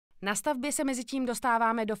Na stavbě se mezitím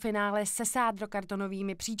dostáváme do finále se s.r.o.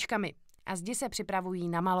 kartonovými příčkami a zdi se připravují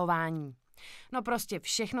na malování. No prostě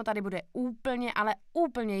všechno tady bude úplně, ale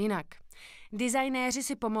úplně jinak. Designéři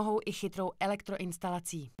si pomohou i chytrou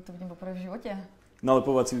elektroinstalací. To vidím poprvé v životě.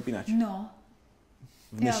 Nalepovací vypínač. No.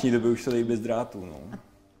 V dnešní době už se dají bez drátů. No.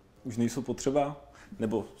 Už nejsou potřeba,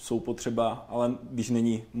 nebo jsou potřeba, ale když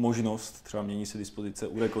není možnost, třeba mění se dispozice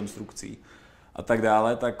u rekonstrukcí a tak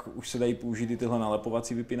dále, tak už se dají použít i tyhle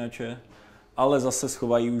nalepovací vypínače, ale zase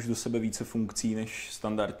schovají už do sebe více funkcí než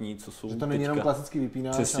standardní, co jsou. Že to není jenom klasický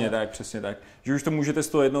vypínač. Přesně tak. Že už to můžete z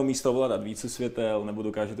toho jednoho místa ovládat více světel, nebo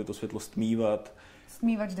dokážete to světlo stmívat.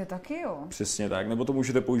 Stmívač jde taky, jo? Přesně tak, nebo to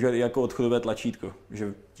můžete použít i jako odchodové tlačítko,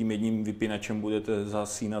 že tím jedním vypínačem budete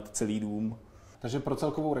zasínat celý dům. Takže pro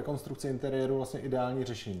celkovou rekonstrukci interiéru vlastně ideální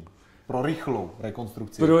řešení. Pro rychlou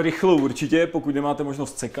rekonstrukci. Pro rychlou určitě, pokud nemáte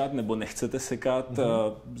možnost sekat nebo nechcete sekat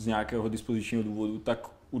z nějakého dispozičního důvodu, tak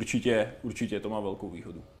určitě to má velkou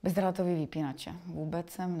výhodu. Bezdrátový vypínače. Vůbec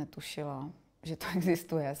jsem netušila, že to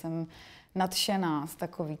existuje. Jsem nadšená z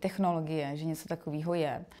takové technologie, že něco takového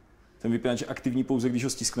je. Ten vypínač je aktivní pouze, když ho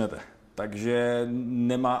stisknete, takže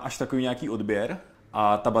nemá až takový nějaký odběr.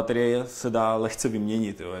 A ta baterie se dá lehce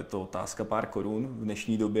vyměnit, jo. Je to otázka pár korun v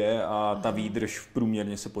dnešní době a ta výdrž v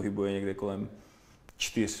průměrně se pohybuje někde kolem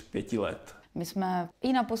 4-5 let. My jsme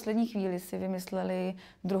i na poslední chvíli si vymysleli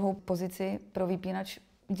druhou pozici pro vypínač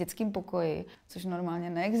v dětském pokoji, což normálně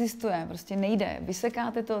neexistuje, prostě nejde.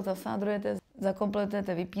 Vysekáte to, zasádrujete,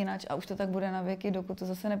 zakompletujete vypínač a už to tak bude na věky, dokud to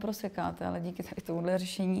zase neprosekáte, ale díky tady tomuhle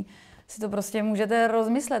řešení si to prostě můžete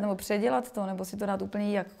rozmyslet nebo předělat to, nebo si to dát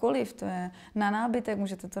úplně jakkoliv. To je na nábytek,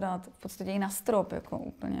 můžete to dát v podstatě i na strop, jako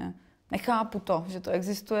úplně. Nechápu to, že to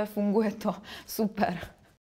existuje, funguje to, super.